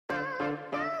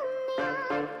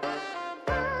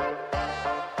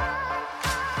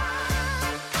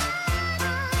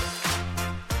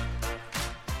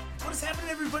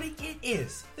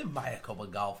is the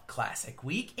Mayakoba Golf Classic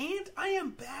Week, and I am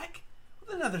back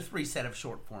with another 3 set of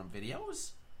short form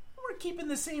videos. We're keeping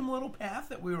the same little path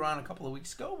that we were on a couple of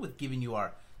weeks ago with giving you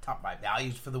our top 5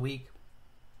 values for the week,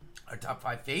 our top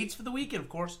 5 fades for the week, and of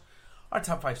course, our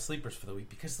top 5 sleepers for the week.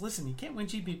 Because listen, you can't win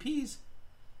GPPs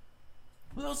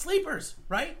without sleepers,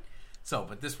 right? So,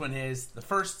 but this one is the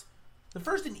first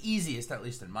and easiest, at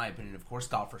least in my opinion, of course,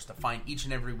 golfers to find each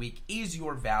and every week is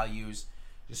your values.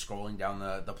 Just scrolling down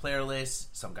the player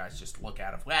list. Some guys just look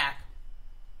out of whack,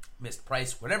 missed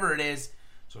price, whatever it is.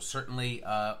 So certainly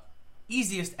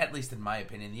easiest, at least in my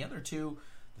opinion. The other two,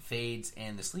 the fades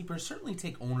and the sleepers, certainly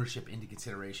take ownership into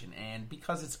consideration. And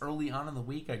because it's early on in the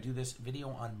week, I do this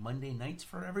video on Monday nights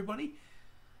for everybody.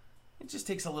 It just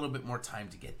takes a little bit more time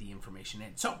to get the information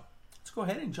in. So let's go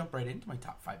ahead and jump right into my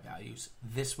top 5 values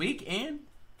this week. And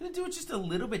I'm going to do it just a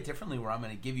little bit differently, where I'm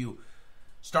going to give you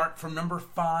start from number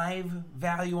 5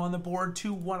 value on the board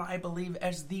to what I believe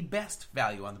as the best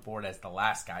value on the board as the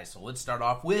last guy. So let's start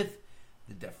off with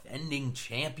the defending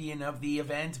champion of the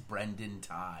event, Brendan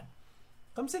Todd.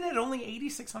 Comes in at only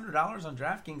 $8,600 on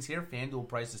DraftKings here. FanDuel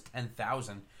price is $10,000.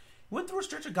 He went through a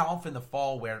stretch of golf in the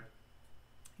fall where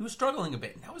he was struggling a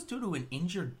bit, and that was due to an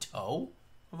injured toe,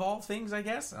 of all things, I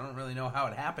guess. I don't really know how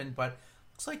it happened, but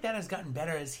looks like that has gotten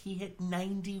better as he hit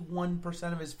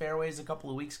 91% of his fairways a couple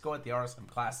of weeks ago at the RSM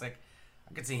Classic.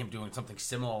 I could see him doing something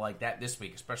similar like that this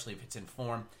week, especially if it's in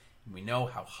form. And we know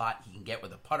how hot he can get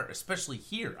with a putter, especially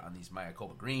here on these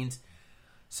Mayakoba greens.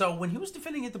 So when he was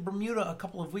defending at the Bermuda a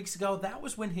couple of weeks ago, that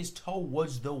was when his toe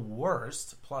was the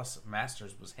worst. Plus,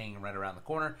 Masters was hanging right around the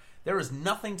corner. There is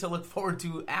nothing to look forward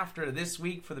to after this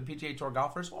week for the PGA Tour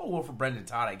golfers. Oh, well, for Brendan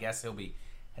Todd, I guess he'll be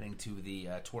heading to the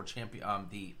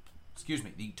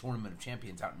the Tournament of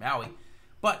Champions out in Maui.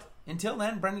 But until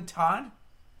then, Brendan Todd,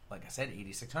 like I said,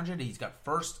 8,600. He's got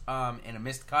first and a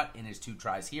missed cut in his 2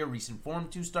 tries here. Recent form,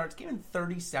 2 starts, came in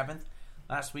 37th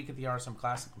last week at the RSM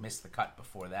Classic. Missed the cut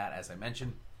before that, as I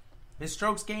mentioned. His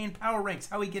strokes gained, power ranks,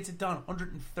 how he gets it done.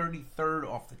 133rd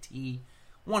off the tee,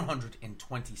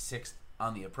 126th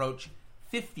on the approach,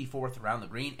 54th around the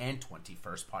green, and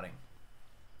 21st putting.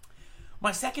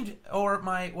 My second, or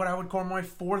what I would call my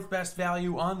 4th best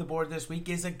value on the board this week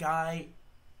is a guy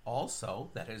also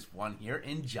that has won here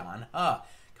in John Huh.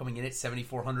 Coming in at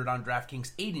 $7,400 on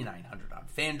DraftKings, $8,900 on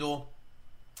FanDuel.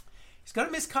 He's got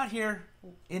a missed cut here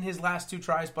in his last 2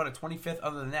 tries, but a 25th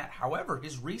other than that. However,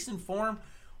 his recent form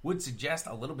would suggest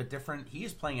a little bit different. He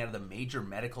is playing out of the major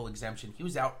medical exemption. He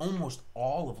was out almost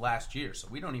all of last year, so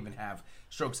we don't even have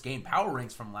strokes gained power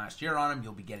ranks from last year on him.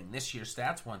 You'll be getting this year's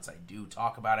stats once I do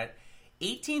talk about it.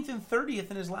 18th and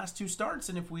 30th in his last 2 starts,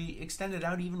 and if we extend it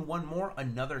out even one more,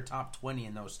 another top 20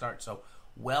 in those starts. So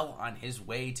well on his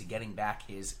way to getting back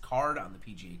his card on the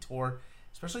PGA Tour,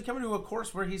 especially coming to a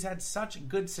course where he's had such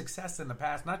good success in the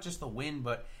past, not just the win,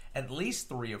 but at least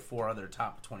 3 or 4 other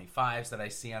top 25s that I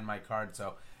see on my card.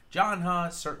 So John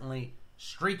Huh certainly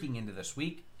streaking into this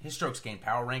week. His strokes gained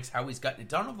power ranks, how he's gotten it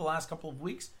done over the last couple of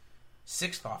weeks.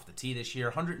 6th off the tee this year,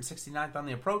 169th on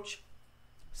the approach,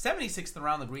 76th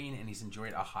around the green, and he's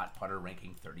enjoyed a hot putter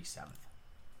ranking 37th.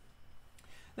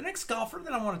 The next golfer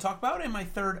that I want to talk about, and my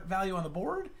 3rd value on the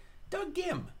board, Doug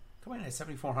Ghim. Coming in at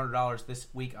 $7,400 this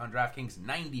week on DraftKings,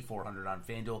 $9,400 on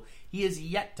FanDuel. He is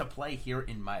yet to play here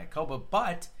in Mayakoba,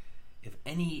 but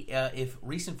if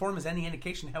recent form is any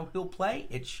indication how he'll play,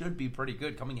 it should be pretty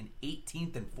good. Coming in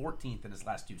 18th and 14th in his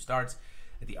last 2 starts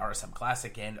at the RSM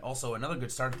Classic, and also another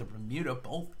good start at the Bermuda,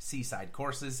 both seaside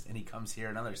courses, and he comes here,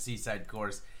 another seaside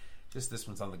course. Just this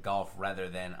one's on the Gulf rather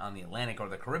than on the Atlantic or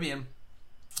the Caribbean.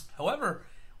 However,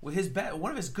 with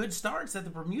one of his good starts at the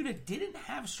Bermuda didn't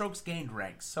have strokes gained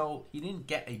ranks, so he didn't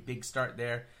get a big start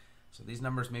there. So these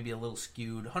numbers may be a little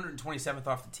skewed. 127th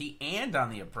off the tee and on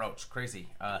the approach. Crazy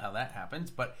how that happens.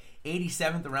 But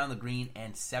 87th around the green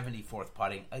and 74th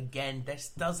putting. Again, this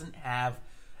doesn't have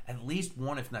at least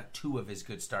 1, if not 2 of his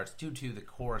good starts due to the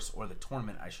course, or the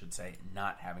tournament, I should say,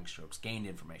 not having strokes gained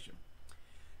information.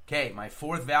 Okay, my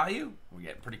 4th value. We're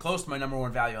getting pretty close to my number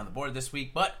 1 value on the board this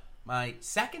week. But my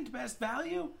 2nd best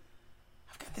value,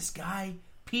 I've got this guy,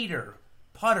 Peter,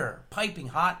 putter, piping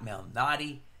hot,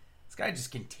 Malnati. This guy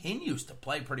just continues to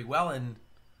play pretty well, and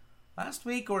last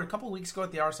week or a couple of weeks ago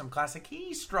at the RSM Classic,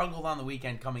 he struggled on the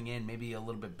weekend coming in, maybe a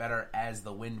little bit better as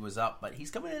the wind was up, but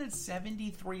he's coming in at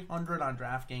 $7,300 on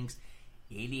DraftKings,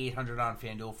 $8,800 on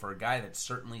FanDuel for a guy that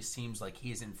certainly seems like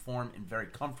he is in form and very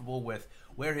comfortable with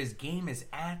where his game is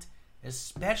at,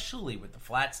 especially with the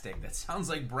flat stick. That sounds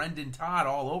like Brendan Todd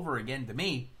all over again to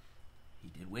me. He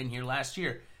did win here last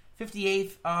year.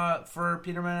 58th for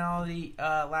Peter Manaldi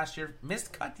last year.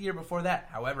 Missed cut the year before that.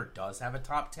 However, does have a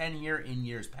top 10 year in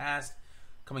years past.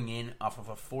 coming in off of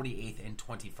a 48th and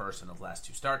 21st in the last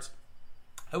 2 starts.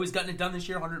 How he's gotten it done this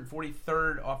year: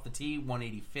 143rd off the tee,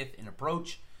 185th in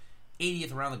approach,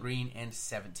 80th around the green, and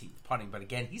 17th putting. But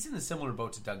again, he's in a similar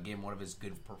boat to Doug Gim. One of his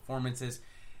good performances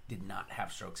did not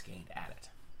have strokes gained at it.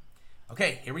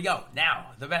 Okay, here we go.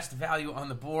 Now, the best value on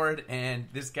the board, and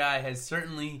this guy has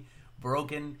certainly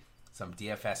broken some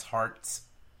DFS hearts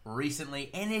recently,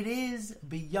 and it is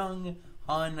Byung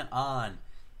Hun An.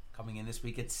 Coming in this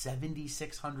week at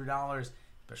 $7,600,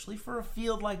 especially for a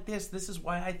field like this. This is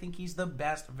why I think he's the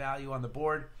best value on the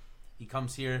board. He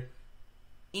comes here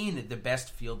in the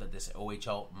best field that this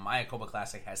OHL Mayakoba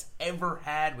Classic has ever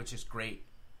had, which is great.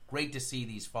 Great to see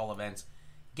these fall events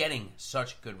getting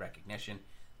such good recognition.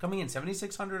 Coming in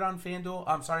 $7,600 on FanDuel.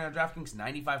 I'm sorry, on DraftKings,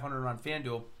 $9,500 on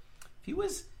FanDuel. If he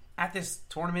was at this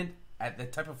tournament at the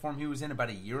type of form he was in about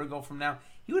a year ago from now,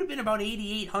 he would have been about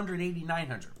 $8,800,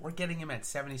 $8,900. We're getting him at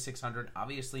 $7,600.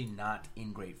 Obviously not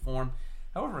in great form.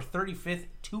 However, 35th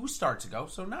 2 starts ago,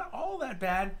 so not all that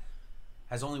bad.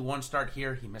 Has only 1 start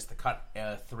here. He missed the cut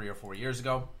 3 or 4 years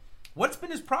ago. What's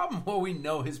been his problem? Well, we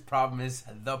know his problem is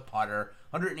the putter.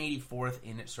 184th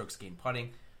in strokes gained putting.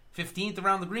 15th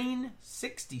around the green,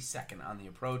 62nd on the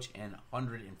approach, and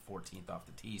 114th off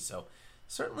the tee. So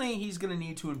certainly he's going to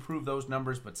need to improve those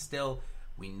numbers, but still,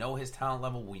 we know his talent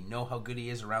level. We know how good he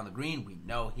is around the green. We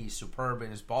know he's superb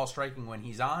in his ball striking when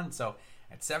he's on. So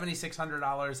at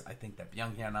 $7,600, I think that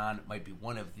Byung Hun An might be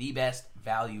one of the best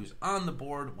values on the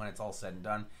board when it's all said and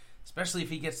done, especially if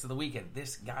he gets to the weekend.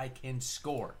 This guy can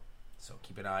score. So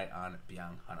keep an eye on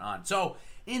Byung Hun An. So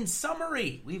in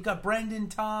summary, we've got Brendan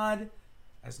Todd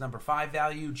as number 5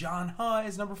 value, John Huh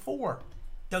as number 4,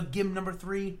 Doug Gim number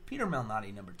 3, Peter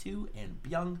Malnati number 2, and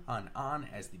Byung Hun An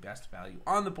as the best value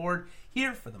on the board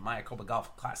here for the Mayakoba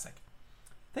Golf Classic.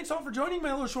 Thanks all for joining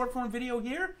my little short form video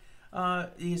here.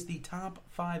 Is the top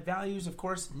 5 values. Of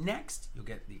course, next you'll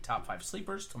get the top 5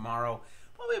 sleepers tomorrow,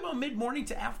 probably about mid-morning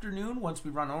to afternoon once we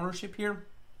run ownership here.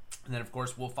 And then, of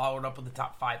course, we'll follow it up with the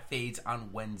top 5 fades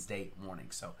on Wednesday morning.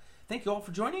 So thank you all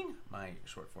for joining my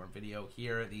short form video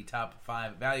here, the top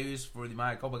 5 values for the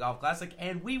Mayakoba Golf Classic.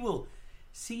 And we will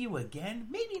see you again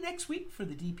maybe next week for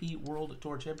the DP World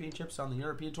Tour Championships on the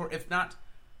European Tour. If not,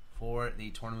 for the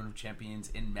Tournament of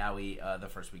Champions in Maui the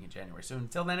first week in January. So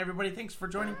until then, everybody, thanks for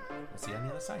joining. We'll see you on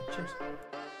the other side. Cheers.